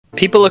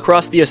People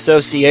across the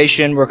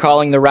association were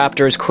calling the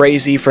Raptors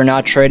crazy for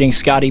not trading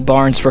Scottie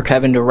Barnes for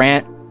Kevin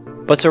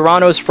Durant, but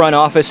Toronto's front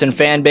office and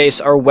fan base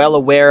are well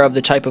aware of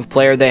the type of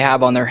player they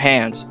have on their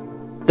hands.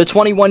 The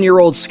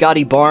 21-year-old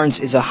Scottie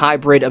Barnes is a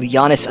hybrid of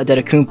Giannis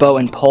Antetokounmpo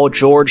and Paul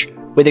George,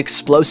 with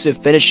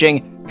explosive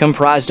finishing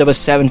comprised of a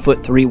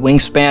 7'3"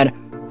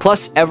 wingspan,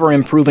 plus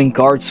ever-improving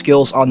guard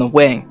skills on the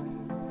wing.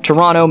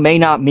 Toronto may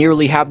not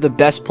merely have the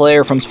best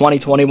player from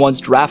 2021's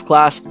draft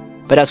class,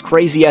 but as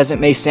crazy as it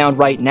may sound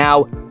right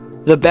now,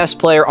 the best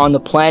player on the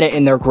planet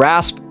in their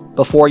grasp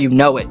before you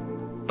know it.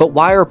 But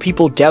why are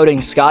people doubting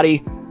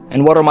Scottie,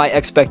 and what are my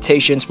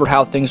expectations for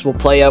how things will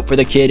play out for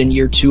the kid in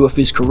year 2 of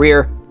his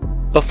career?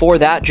 Before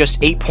that,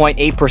 just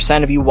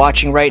 8.8% of you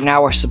watching right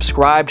now are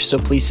subscribed, so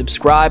please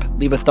subscribe,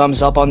 leave a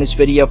thumbs up on this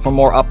video for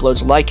more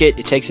uploads like it.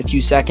 It takes a few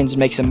seconds and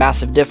makes a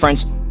massive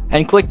difference.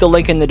 And click the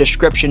link in the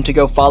description to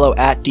go follow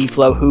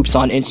 @DFlowHoops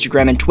on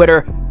Instagram and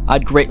Twitter.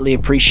 I'd greatly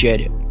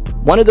appreciate it.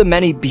 One of the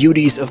many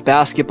beauties of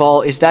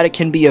basketball is that it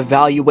can be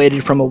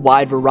evaluated from a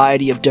wide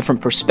variety of different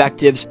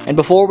perspectives, and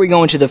before we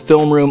go into the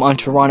film room on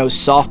Toronto's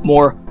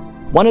sophomore,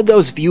 one of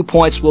those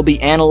viewpoints we'll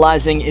be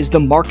analyzing is the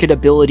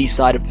marketability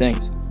side of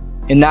things.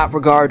 In that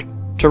regard,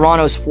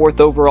 Toronto's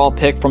 4th overall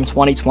pick from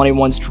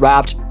 2021's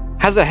draft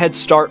has a head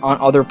start on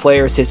other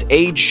players his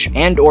age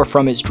and/or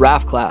from his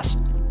draft class.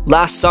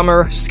 Last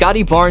summer,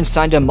 Scottie Barnes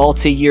signed a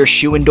multi-year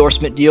shoe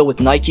endorsement deal with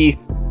Nike,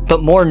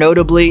 but more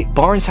notably,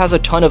 Barnes has a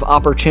ton of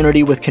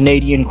opportunity with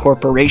Canadian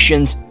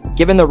corporations,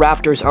 given the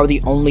Raptors are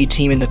the only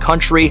team in the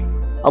country,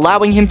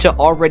 allowing him to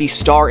already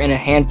star in a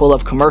handful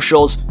of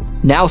commercials.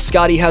 Now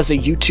Scottie has a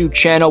YouTube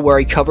channel where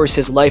he covers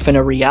his life in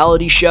a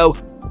reality show.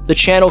 The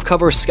channel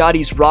covers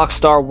Scottie's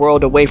rockstar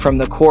world away from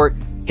the court,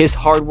 his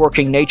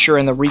hardworking nature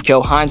in the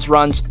Rico Hines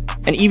runs,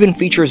 and even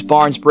features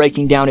Barnes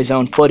breaking down his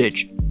own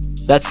footage.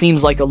 That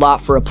seems like a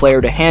lot for a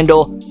player to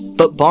handle,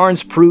 but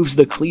Barnes proves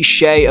the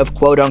cliche of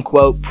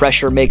quote-unquote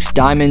pressure makes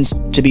diamonds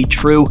to be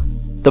true.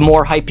 The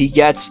more hype he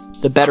gets,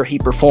 the better he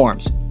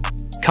performs.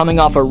 Coming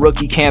off a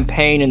rookie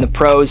campaign in the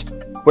pros,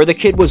 where the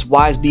kid was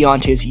wise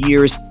beyond his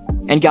years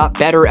and got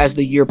better as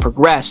the year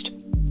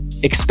progressed,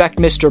 expect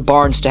Mr.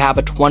 Barnes to have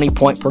a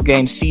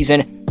 20-point-per-game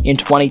season in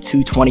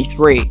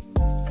 22-23.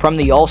 From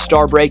the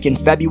All-Star break in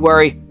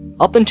February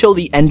up until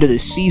the end of the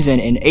season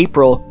in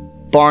April,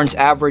 Barnes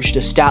averaged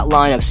a stat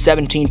line of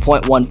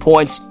 17.1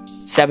 points,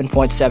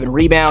 7.7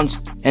 rebounds,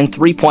 and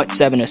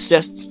 3.7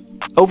 assists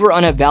over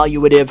an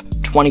evaluative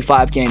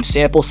 25-game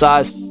sample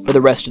size for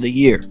the rest of the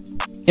year.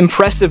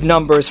 Impressive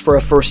numbers for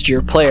a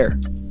first-year player.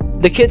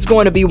 The kid's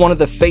going to be one of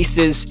the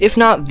faces, if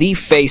not the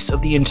face,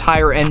 of the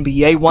entire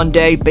NBA one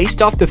day,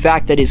 based off the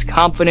fact that his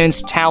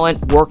confidence,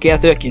 talent, work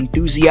ethic,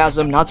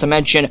 enthusiasm, not to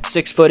mention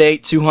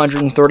 6'8",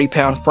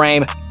 230-pound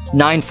frame,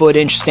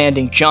 9-foot-inch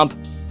standing jump,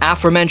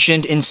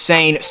 aforementioned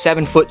insane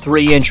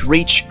 7'3"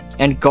 reach,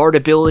 and guard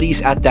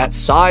abilities at that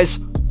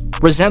size,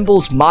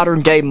 resembles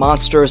modern-day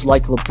monsters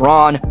like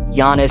LeBron,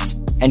 Giannis,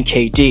 and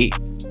KD.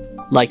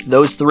 Like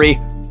those three,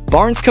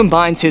 Barnes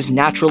combines his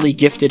naturally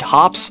gifted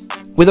hops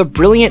with a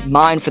brilliant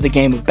mind for the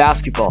game of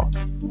basketball.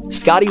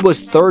 Scottie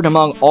was 3rd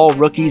among all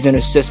rookies in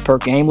assists per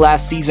game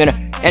last season,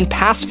 and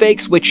pass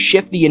fakes which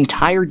shift the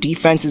entire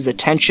defense's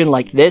attention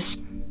like this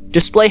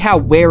display how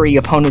wary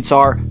opponents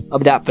are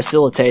of that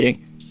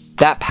facilitating.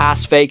 That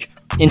pass fake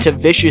into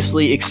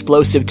viciously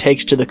explosive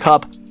takes to the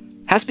cup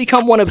has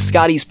become one of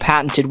Scottie's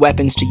patented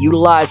weapons to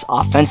utilize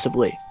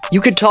offensively.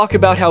 You could talk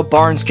about how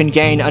Barnes can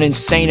gain an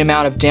insane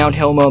amount of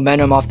downhill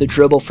momentum off the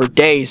dribble for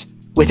days,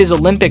 with his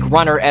Olympic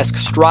runner-esque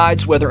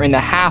strides whether in the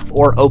half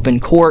or open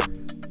court,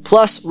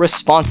 plus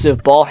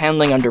responsive ball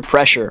handling under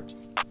pressure.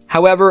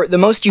 However, the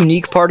most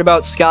unique part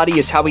about Scottie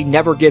is how he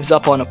never gives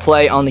up on a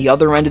play on the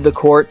other end of the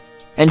court,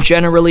 and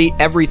generally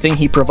everything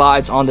he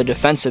provides on the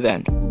defensive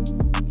end.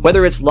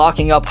 Whether it's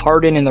locking up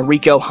Harden in the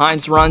Rico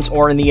Hines runs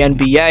or in the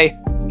NBA,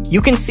 you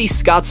can see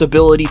Scott's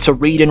ability to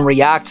read and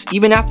react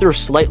even after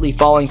slightly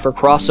falling for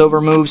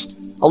crossover moves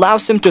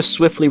allows him to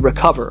swiftly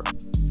recover.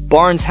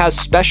 Barnes has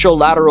special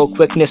lateral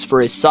quickness for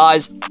his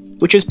size,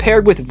 which is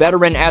paired with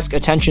veteran-esque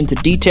attention to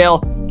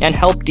detail and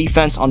help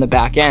defense on the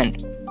back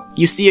end.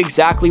 You see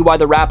exactly why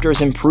the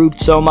Raptors improved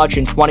so much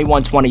in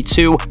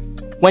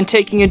 21-22 when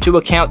taking into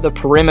account the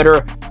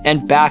perimeter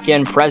and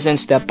back-end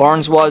presence that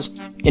Barnes was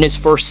in his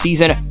first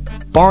season.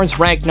 Barnes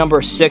ranked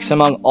number 6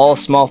 among all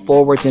small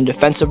forwards in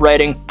defensive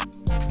rating.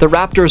 The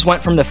Raptors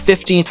went from the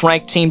 15th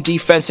ranked team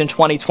defense in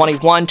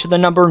 2021 to the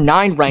number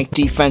 9 ranked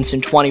defense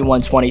in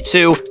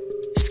 21-22.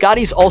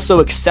 Scottie's also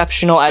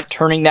exceptional at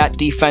turning that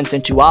defense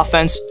into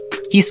offense.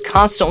 He's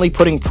constantly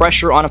putting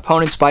pressure on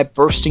opponents by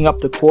bursting up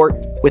the court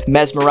with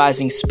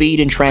mesmerizing speed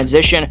and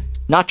transition,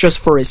 not just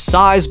for his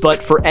size,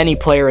 but for any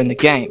player in the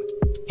game.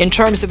 In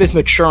terms of his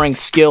maturing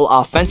skill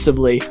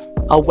offensively,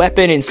 a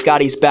weapon in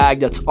Scottie's bag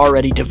that's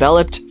already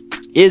developed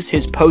is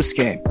his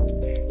postgame.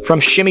 From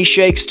shimmy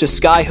shakes to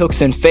sky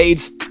hooks and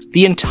fades,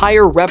 the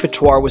entire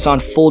repertoire was on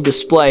full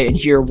display in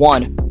year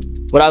 1.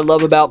 What I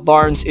love about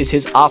Barnes is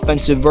his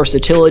offensive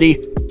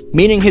versatility,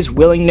 meaning his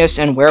willingness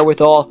and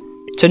wherewithal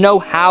to know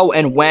how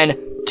and when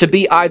to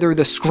be either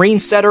the screen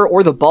setter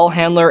or the ball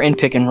handler in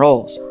pick and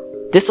rolls.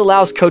 This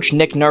allows Coach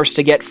Nick Nurse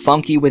to get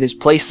funky with his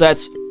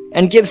playsets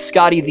and gives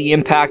Scottie the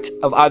impact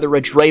of either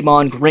a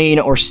Draymond Green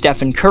or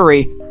Stephen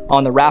Curry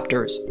on the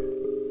Raptors.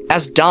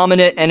 As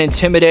dominant and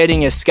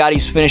intimidating as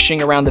Scottie's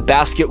finishing around the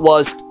basket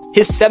was,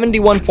 his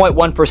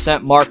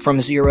 71.1% mark from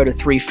 0 to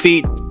 3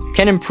 feet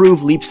can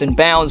improve leaps and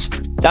bounds.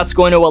 That's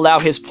going to allow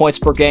his points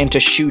per game to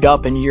shoot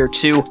up in year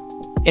 2.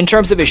 In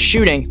terms of his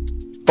shooting,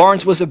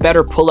 Barnes was a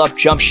better pull-up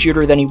jump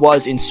shooter than he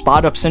was in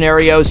spot-up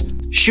scenarios,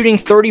 shooting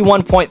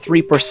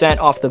 31.3%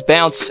 off the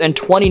bounce and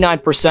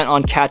 29%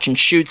 on catch and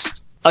shoots.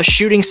 A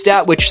shooting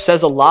stat which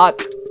says a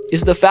lot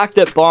is the fact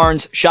that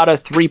Barnes shot a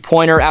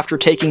three-pointer after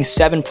taking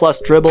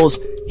 7+ dribbles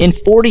in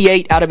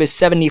 48 out of his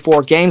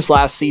 74 games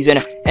last season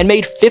and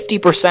made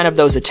 50% of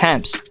those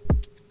attempts.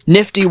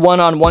 Nifty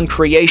one-on-one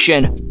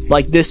creation,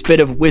 like this bit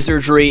of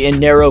wizardry in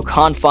narrow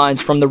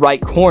confines from the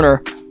right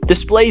corner,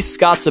 displays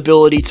Scott's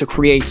ability to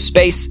create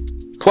space,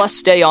 plus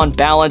stay on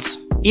balance,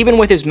 even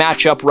with his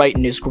matchup right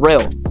in his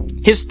grill.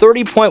 His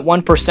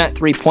 30.1%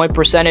 three-point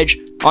percentage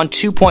on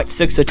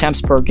 2.6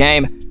 attempts per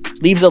game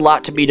leaves a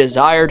lot to be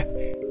desired,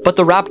 but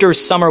the Raptors'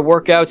 summer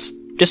workouts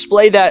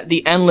display that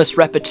the endless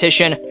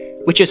repetition,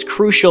 which is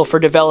crucial for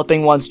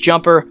developing one's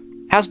jumper,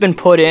 has been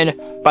put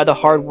in by the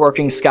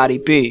hard-working Scottie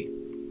B.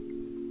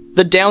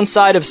 The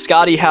downside of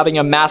Scottie having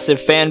a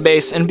massive fan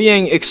base and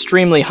being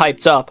extremely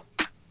hyped up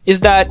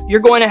is that you're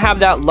going to have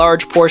that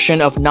large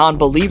portion of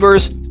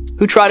non-believers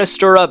who try to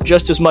stir up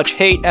just as much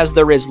hate as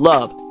there is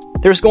love.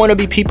 There's going to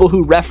be people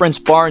who reference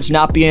Barnes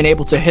not being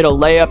able to hit a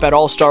layup at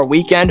All-Star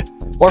Weekend,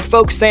 or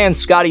folks saying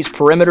Scottie's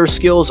perimeter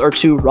skills are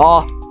too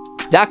raw.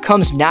 That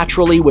comes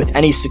naturally with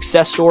any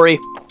success story,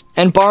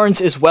 and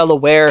Barnes is well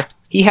aware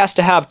he has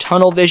to have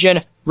tunnel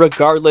vision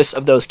regardless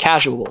of those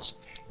casuals.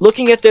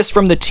 Looking at this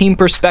from the team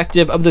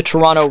perspective of the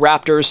Toronto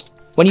Raptors,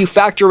 when you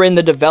factor in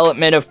the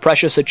development of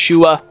Precious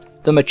Achiuwa,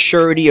 the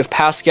maturity of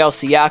Pascal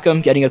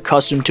Siakam getting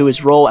accustomed to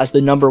his role as the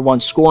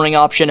 #1 scoring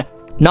option,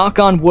 knock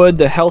on wood,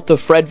 the health of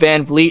Fred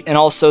VanVleet and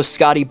also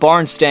Scottie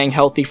Barnes staying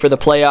healthy for the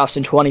playoffs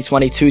in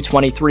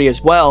 2022-23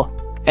 as well.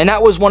 And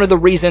that was one of the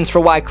reasons for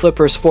why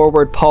Clippers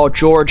forward Paul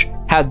George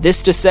had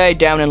this to say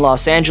down in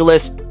Los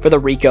Angeles for the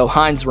Rico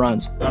Hines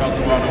runs. Shout out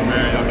to Toronto,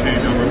 man. Y'all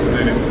came down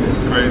represented.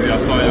 It's crazy. I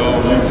saw y'all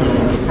on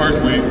YouTube the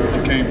first week.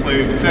 I came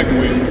play the second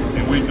week.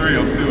 In week 3,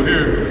 I'm still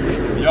here.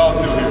 Y'all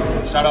still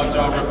here. Shout out to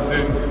y'all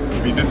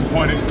representing. Be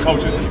disappointed,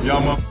 coaches.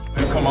 Y'all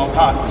motherfuckers come off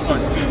hot and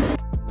start the season.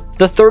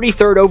 The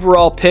 33rd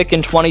overall pick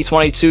in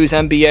 2022's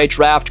NBA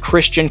draft,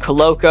 Christian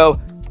Koloko,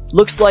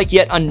 looks like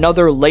yet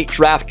another late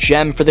draft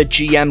gem for the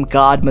GM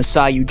god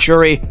Masai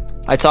Ujiri.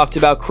 I talked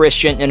about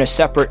Christian in a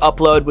separate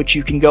upload, which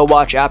you can go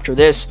watch after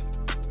this.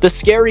 The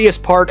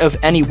scariest part of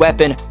any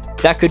weapon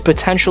that could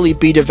potentially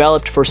be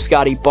developed for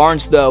Scottie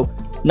Barnes, though,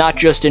 not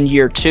just in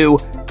year 2,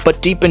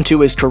 but deep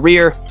into his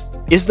career,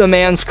 is the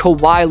man's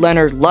Kawhi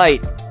Leonard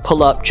light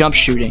pull-up jump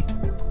shooting.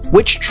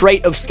 Which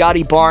trait of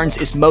Scottie Barnes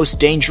is most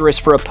dangerous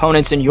for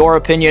opponents in your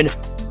opinion?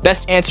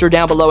 Best answer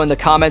down below in the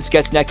comments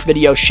gets next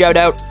video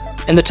shoutout,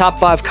 and the top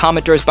 5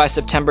 commenters by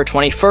September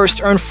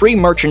 21st earn free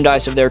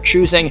merchandise of their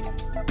choosing.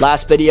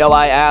 Last video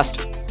I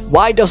asked,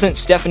 why doesn't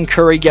Stephen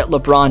Curry get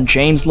LeBron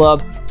James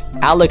love?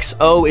 Alex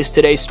O is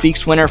today's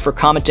Speaks winner for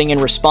commenting in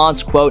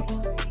response, quote,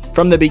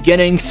 "From the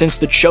beginning, since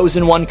the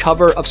Chosen One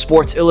cover of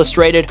Sports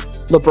Illustrated,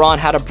 LeBron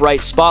had a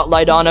bright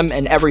spotlight on him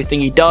and everything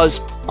he does.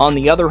 On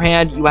the other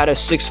hand, you had a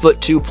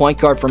 6'2" point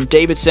guard from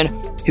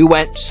Davidson who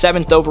went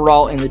 7th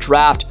overall in the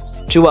draft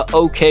to a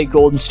OK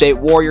Golden State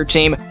Warrior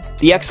team.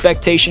 The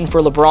expectation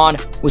for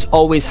LeBron was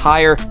always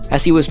higher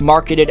as he was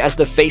marketed as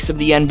the face of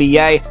the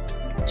NBA.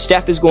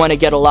 Steph is going to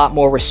get a lot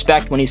more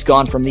respect when he's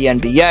gone from the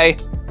NBA."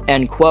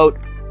 End quote.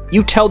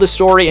 You tell the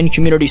story in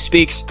Community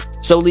Speaks,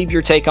 so leave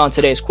your take on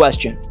today's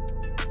question.